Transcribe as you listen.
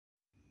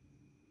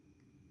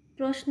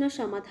প্রশ্ন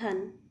সমাধান।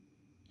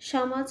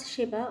 সমাজ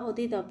সেবা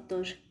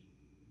অধিদপ্তর।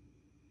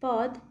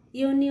 পদ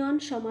ইউনিয়ন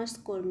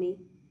সমাজকর্মী।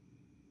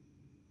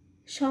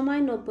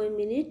 সময় 90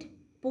 মিনিট,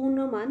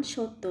 পূর্ণমান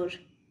 70।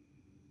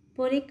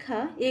 পরীক্ষা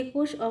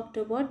 21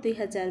 অক্টোবর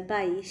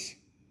 2022।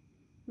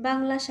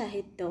 বাংলা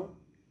সাহিত্য।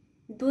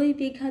 2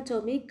 বিঘা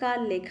জমি কার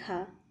লেখা?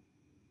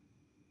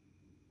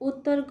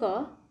 উত্তর গ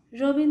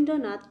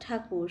রবীন্দ্রনাথ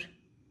ঠাকুর।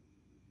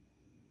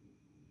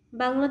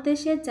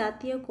 বাংলাদেশের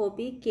জাতীয়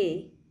কবি কে?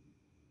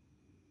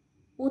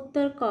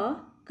 উত্তর ক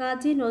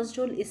কাজী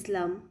নজরুল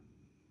ইসলাম।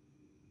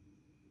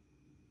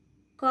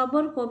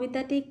 কবর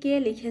কবিতাটি কে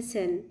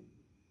লিখেছেন?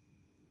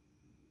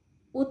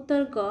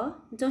 উত্তর গ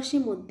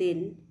জসিমউদ্দিন।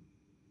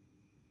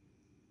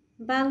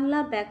 বাংলা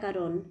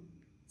ব্যাকরণ।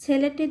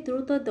 ছেলেটি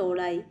দ্রুত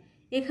দৌড়ায়,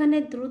 এখানে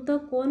দ্রুত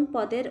কোন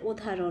পদের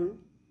উদাহরণ?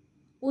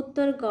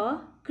 উত্তর গ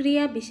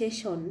ক্রিয়া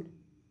বিশেষণ।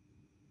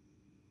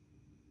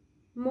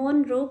 মন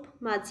রূপ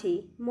মাঝি,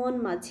 মন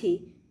মাঝি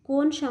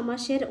কোন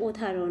সমাসের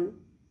উদাহরণ?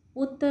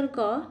 উত্তর গ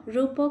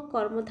রূপক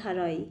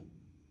কর্মধারয়।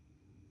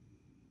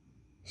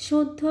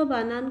 শুদ্ধ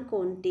বানান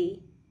কোনটি?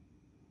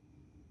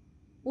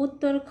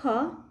 উত্তর খ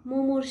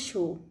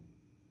মুমূর্ষু।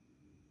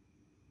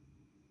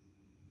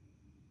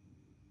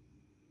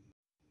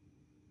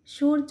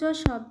 সূর্য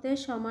শব্দের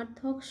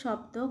সমার্থক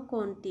শব্দ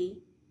কোনটি?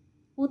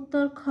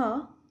 উত্তর খ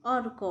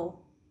অর্ক।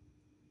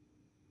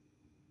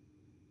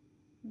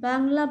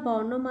 বাংলা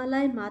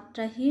বর্ণমালায়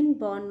মাত্রাহীন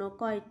বর্ণ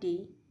কয়টি?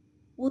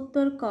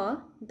 উত্তর ক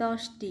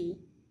 10টি।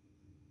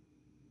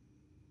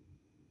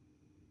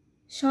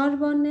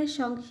 স্বরবর্ণের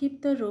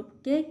সংক্ষিপ্ত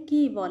রূপকে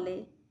কি বলে?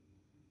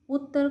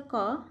 উত্তর ক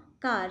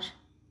কার।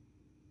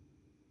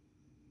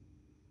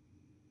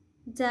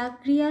 যা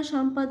ক্রিয়া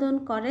সম্পাদন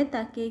করে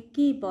তাকে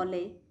কি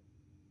বলে?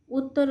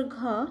 উত্তর ঘ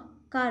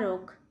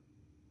কারক।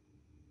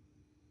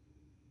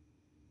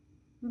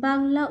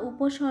 বাংলা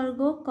উপসর্গ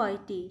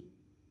কয়টি?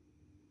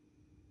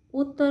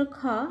 উত্তর খ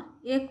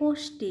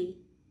 21টি।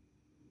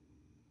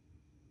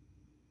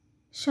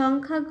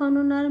 সংখ্যা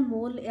গণনার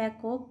মূল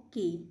একক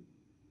কি?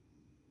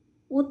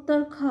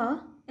 উত্তর খ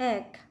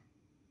 1।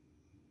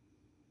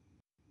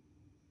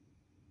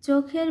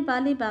 চোখের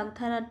বালি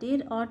বাগধারাটির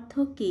অর্থ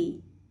কি?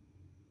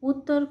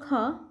 উত্তর খ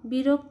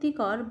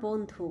বিরক্তিকর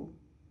বন্ধু।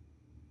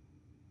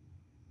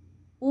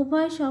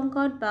 উভয়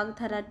সংকট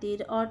বাগধারাটির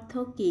অর্থ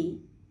কি?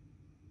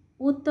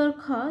 উত্তর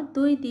খ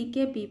 2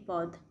 দিকে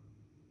বিপদ।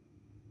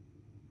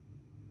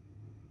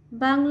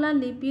 বাংলা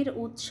লিপির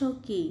উৎস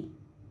কি?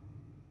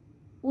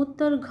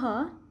 উত্তর ঘ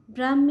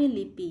ব্রাহ্মী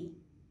লিপি।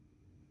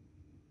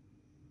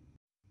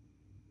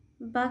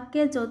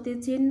 বাক্যে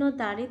যতিচিহ্ন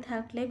দাঁড়ি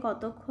থাকলে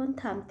কতক্ষণ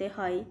থামতে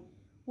হয়?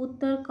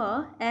 উত্তর ক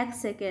 1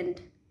 সেকেন্ড।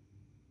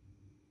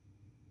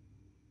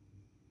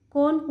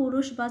 কোন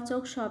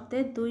পুরুষবাচক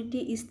শব্দের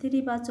 2টি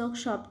স্ত্রীবাচক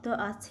শব্দ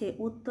আছে?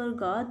 উত্তর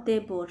গ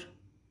দেবর।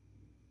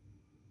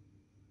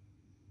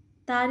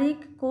 তারিখ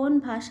কোন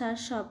ভাষার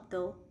শব্দ?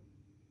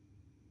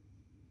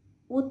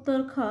 উত্তর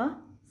খ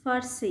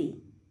ফার্সি।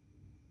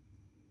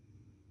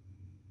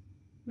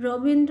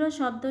 রবীন্দ্র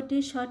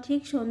শব্দটির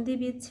সঠিক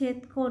সন্ধিবিচ্ছেদ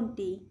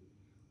কোনটি?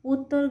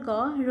 উত্তর গ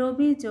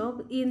রবি যোগ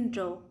ইন্দ্র।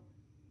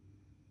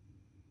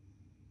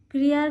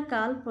 ক্রিয়ার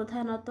কাল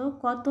প্রধানত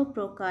কত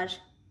প্রকার?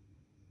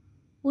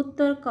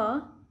 উত্তর ক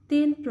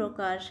 3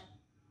 প্রকার।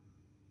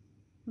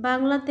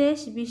 বাংলাদেশ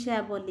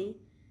বিষয়াবলী।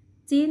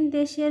 চীন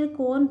দেশের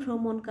কোন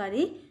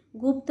ভ্রমণকারী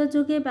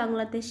গুপ্তযুগে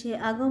বাংলাদেশে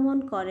আগমন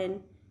করেন?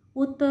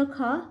 উত্তর খ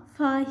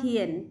ফা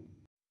হিয়েন।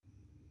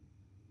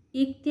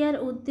 ইখতিয়ার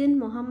উদ্দিন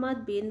মোহাম্মদ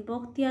বিন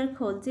বখতিয়ার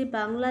খলজি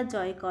বাংলা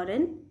জয়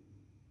করেন?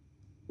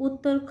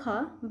 উত্তর খ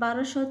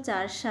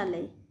 1204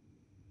 সালে।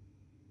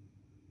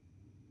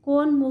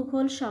 কোন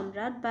মুঘল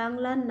সম্রাট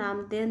বাংলার নাম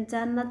দেন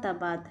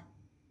জান্নাতাবাদ?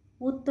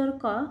 উত্তর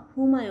ক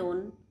হুমায়ুন।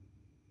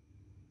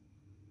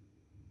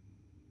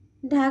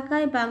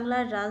 ঢাকায়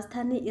বাংলার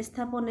রাজধানী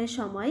স্থাপনের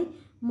সময়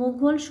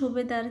মুঘল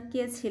সুবেদার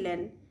কে ছিলেন?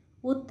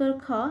 উত্তর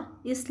খ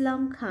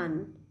ইসলাম খান।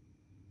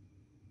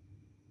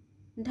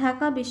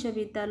 ঢাকা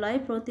বিশ্ববিদ্যালয়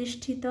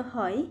প্রতিষ্ঠিত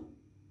হয়?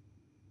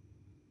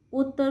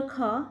 উত্তর খ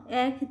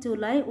 1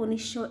 জুলাই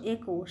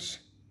 1921।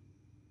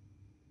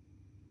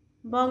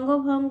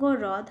 বঙ্গভঙ্গ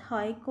রদ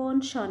হয় কোন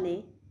সনে?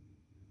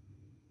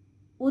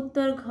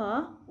 উত্তর ঘ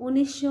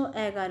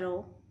 1911।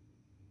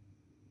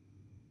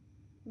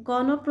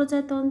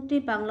 গণপ্রজাতন্ত্রী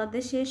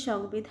বাংলাদেশের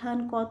সংবিধান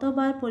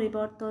কতবার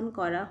পরিবর্তন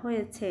করা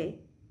হয়েছে?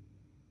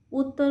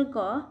 উত্তর গ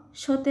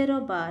 17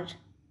 বার।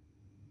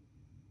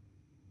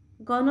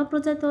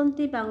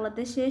 গণপ্রজাতন্ত্রী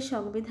বাংলাদেশের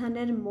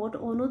সংবিধানের মোট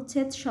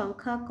অনুচ্ছেদ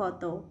সংখ্যা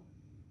কত?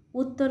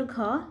 উত্তর ঘ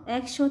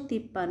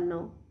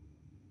 153।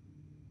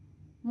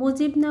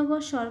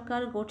 মুজিবনগর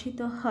সরকার গঠিত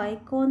হয়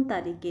কোন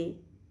তারিখে?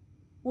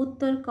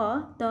 উত্তর ক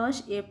 10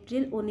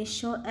 এপ্রিল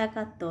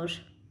 1971।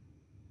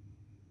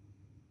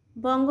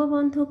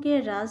 বঙ্গবন্ধুকে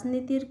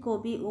রাজনীতির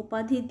কবি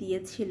উপাধি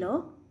দিয়েছিল?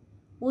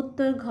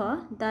 উত্তর ঘ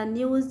দ্য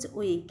নিউজ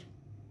উইক।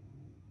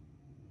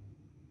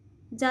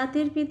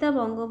 জাতির পিতা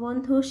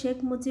বঙ্গবন্ধু শেখ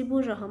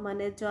মুজিবুর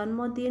রহমানের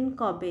জন্মদিন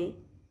কবে?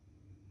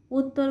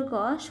 উত্তর গ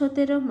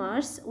 17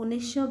 মার্চ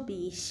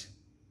 1920।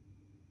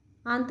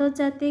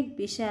 আন্তর্জাতিক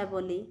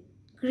বিষয়াবলী।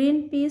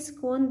 গ্রিনপিস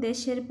কোন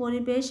দেশের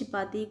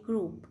পরিবেশবাদী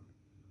গ্রুপ?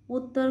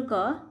 উত্তর গ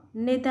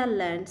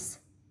নেদারল্যান্ডস।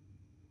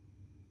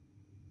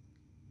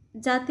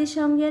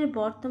 জাতিসংঘের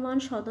বর্তমান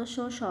সদস্য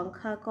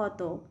সংখ্যা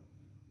কত?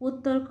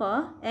 উত্তর ক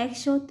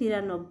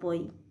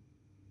 193।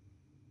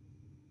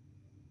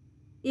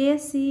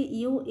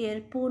 ACU এর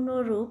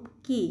পূর্ণরূপ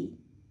কি?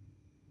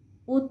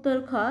 উত্তর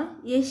খ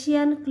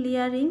এশিয়ান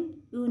ক্লিয়ারিং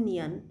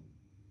ইউনিয়ন।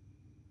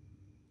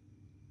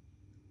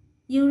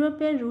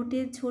 ইউরোপের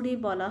রুটির ঝুড়ি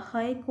বলা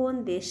হয় কোন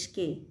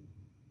দেশকে?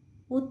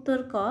 উত্তর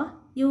ক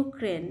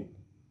Ukraine.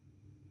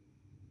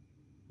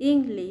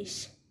 English.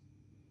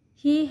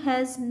 He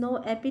has no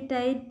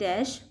appetite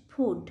dash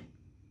food.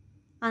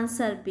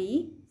 Answer B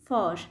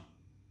for.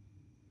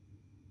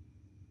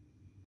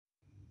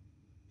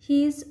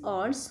 His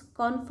words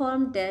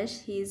confirm dash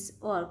his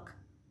work.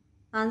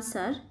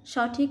 Answer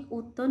সঠিক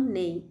উত্তর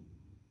নেই।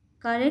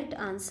 Correct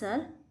answer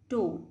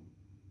 2.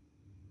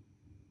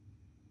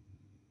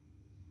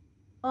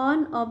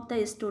 One of the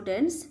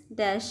students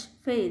dash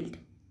failed.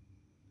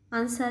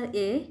 Answer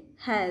A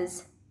has.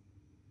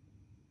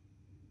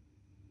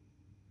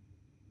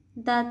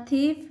 The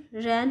thief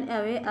ran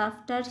away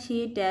after he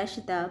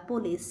dashed the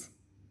police.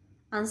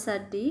 Answer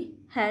D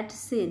had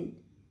seen.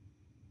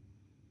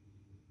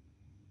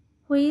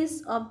 Which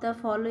of the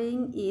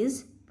following is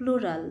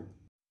plural?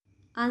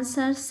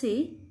 Answer C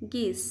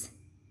geese.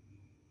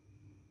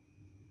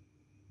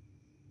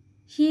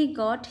 He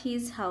got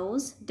his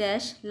house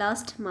dash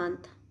last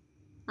month.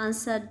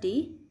 Answer D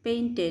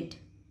painted.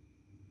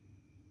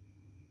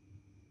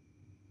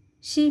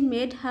 She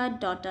made her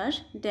daughter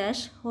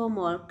dash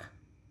homework.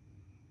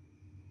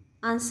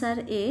 Answer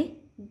A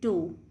do.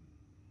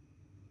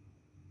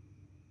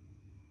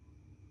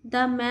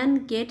 The man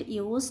get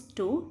used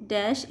to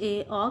dash a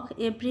walk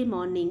every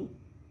morning.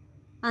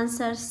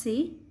 Answer C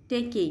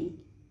taking.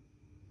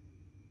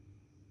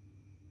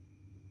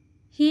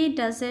 He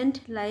doesn't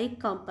like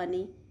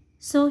company,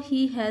 so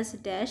he has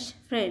dash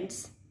friends.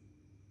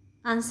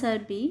 Answer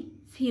B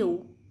few.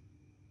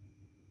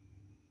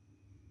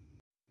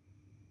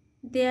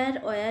 There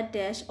were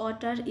dash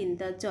water in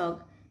the jug.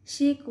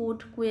 She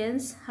could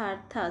quench her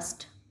thirst.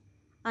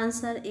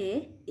 Answer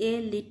A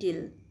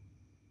little.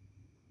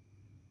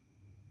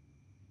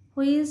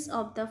 Which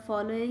of the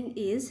following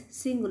is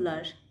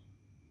singular?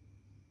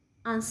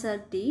 Answer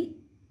D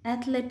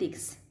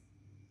athletics.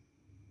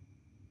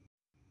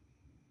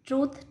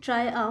 Truth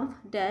triumph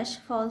dash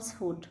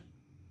falsehood.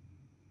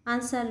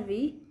 Answer B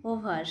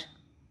over.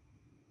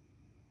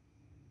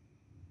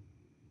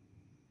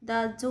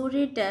 The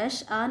jury dash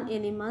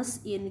unanimous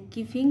in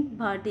giving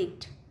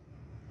verdict.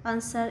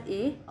 Answer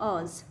A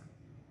was.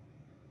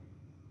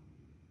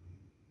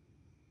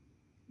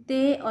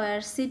 They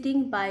were sitting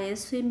by a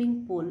swimming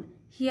pool.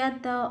 Here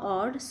the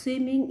word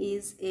swimming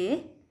is a.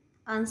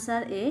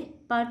 Answer A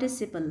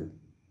participle.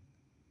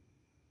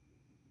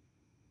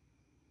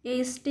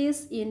 A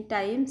stitch in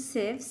time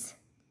saves.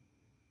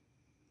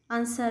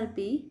 Answer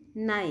B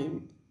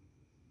 9.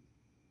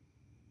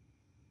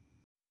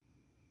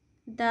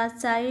 The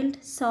child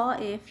saw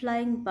a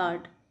flying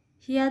bird.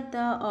 Here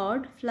the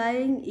word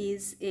flying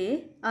is a.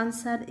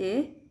 Answer A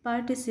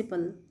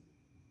participle.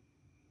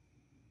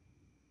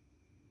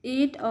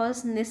 It was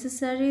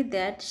necessary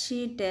that she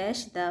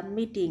dash the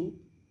meeting.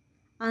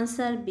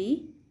 Answer B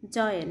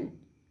join.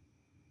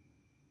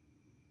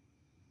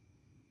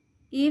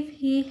 If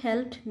he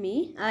helped me,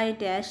 I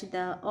dash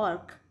the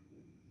work.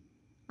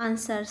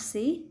 Answer C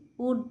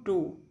would do.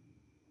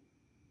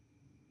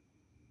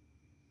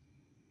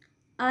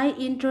 I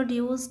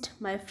introduced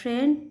my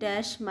friend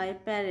dash my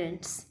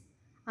parents.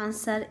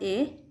 Answer A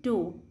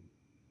 2.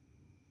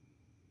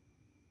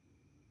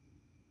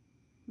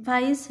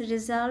 Vice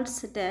results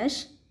dash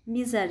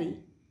misery.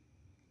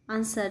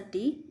 Answer D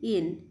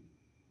in.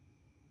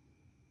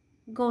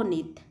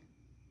 গণিত।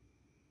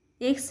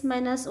 x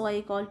minus y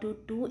equal to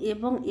 2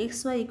 এবং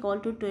xy equal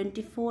to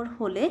 24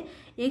 হলে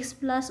x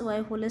plus y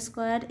whole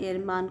square এর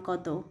মান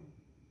কত?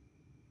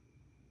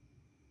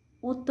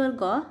 উত্তর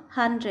গ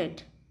 100।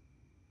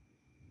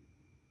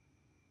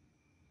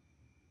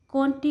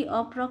 কোনটি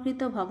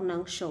অপ্রকৃত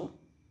ভগ্নাংশ?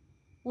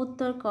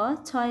 উত্তর ক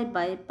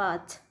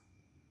 6/5।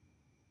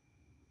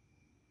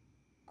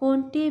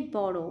 কোনটি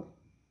বড়?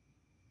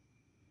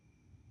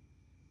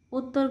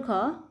 উত্তর ঘ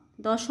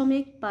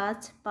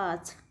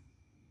 0.55।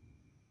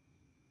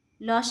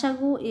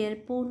 লসাগু এর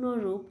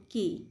পূর্ণরূপ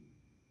কি?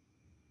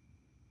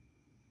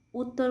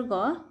 উত্তর গ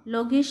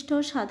লঘিষ্ঠ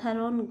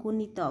সাধারণ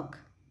গুণিতক।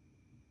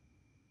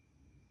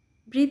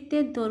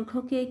 বৃত্তের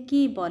দৈর্ঘ্যকে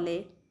কি বলে?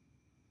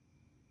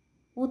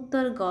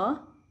 উত্তর গ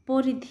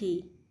পরিধি।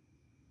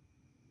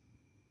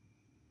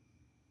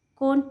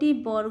 কোনটি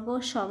বর্গ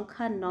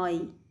সংখ্যা নয়?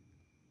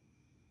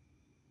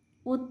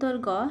 উত্তর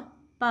গ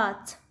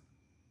 5।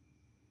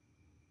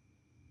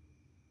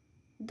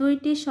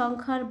 দুইটি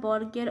সংখ্যার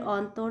বর্গের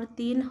অন্তর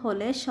 3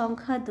 হলে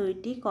সংখ্যা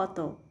দুইটি কত?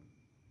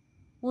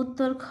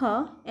 উত্তর খ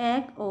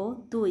 1 ও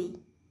 2।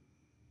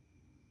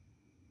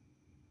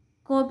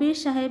 কবির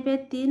সাহেবের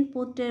 3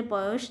 পুত্রের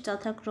বয়স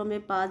যথাক্রমে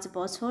 5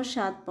 বছর,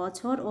 7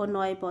 বছর ও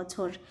 9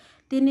 বছর।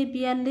 তিনি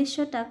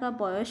 4200 টাকা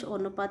বয়স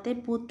অনুপাতে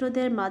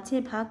পুত্রদের মাঝে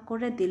ভাগ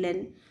করে দিলেন।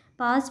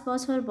 5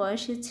 বছর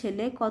বয়সী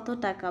ছেলে কত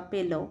টাকা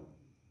পেল?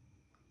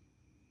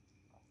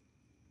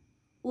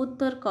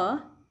 উত্তর ক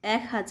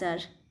 1000।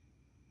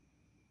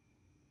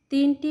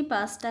 3টি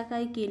 5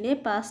 টাকায় কিনে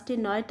 5টি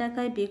 9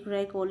 টাকায়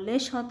বিক্রয় করলে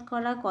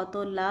শতকরা কত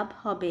লাভ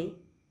হবে?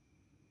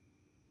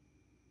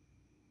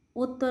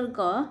 উত্তর গ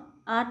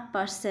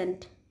 8%।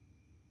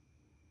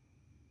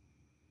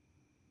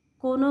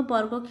 কোনো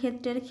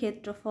বর্গক্ষেত্রের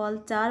ক্ষেত্রফল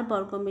 4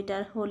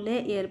 বর্গমিটার হলে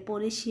এর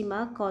পরিসীমা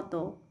কত?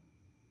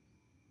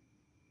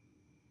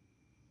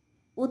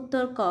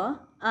 উত্তর ক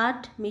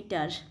 8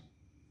 মিটার।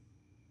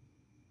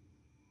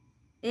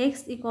 x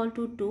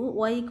 = 2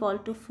 y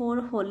 = 4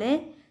 হলে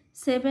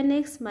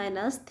 7x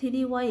 -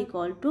 3y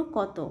 =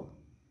 কত?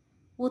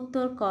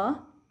 উত্তর ক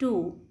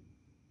 2।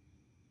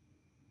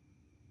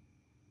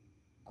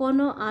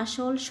 কোনো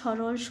আসল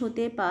সরল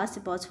সুদে 5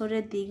 বছরে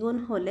দ্বিগুণ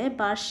হলে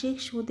বার্ষিক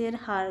সুদের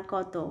হার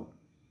কত?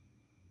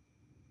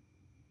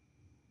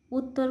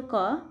 উত্তর ক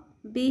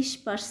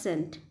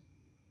 20%।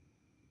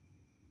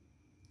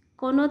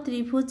 কোনো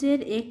ত্রিভুজের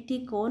একটি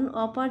কোণ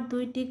অপর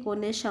দুইটি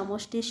কোণের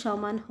সমষ্টি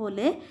সমান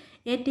হলে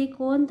এটি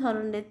কোন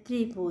ধরনের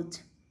ত্রিভুজ?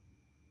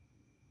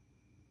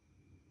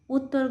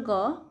 উত্তর গ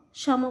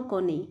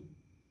সমকোণী।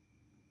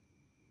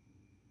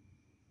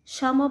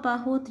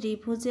 সমবাহু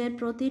ত্রিভুজের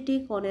প্রতিটি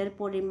কোণের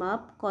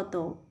পরিমাপ কত?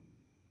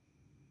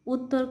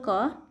 উত্তর ক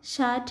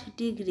 60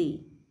 ডিগ্রি।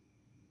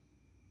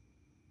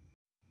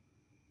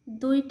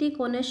 দুইটি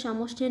কোণের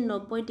সমষ্টি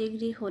 90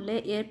 ডিগ্রি হলে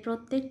এর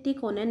প্রত্যেকটি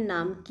কোণের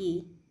নাম কি?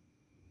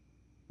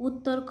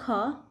 উত্তর খ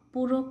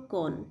পূরক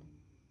কোণ।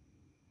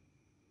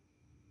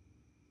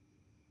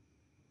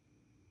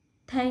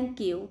 Thank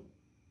you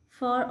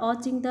for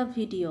watching the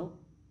video.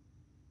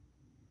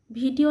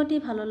 ভিডিওটি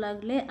ভালো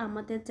লাগলে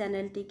আমাদের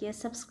চ্যানেলটিকে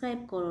সাবস্ক্রাইব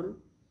করুন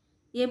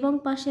এবং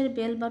পাশের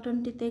বেল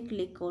বাটনটিতে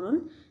ক্লিক করুন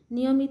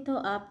নিয়মিত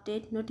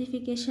আপডেট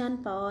নোটিফিকেশন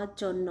পাওয়ার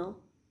জন্য।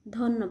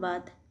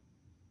 ধন্যবাদ।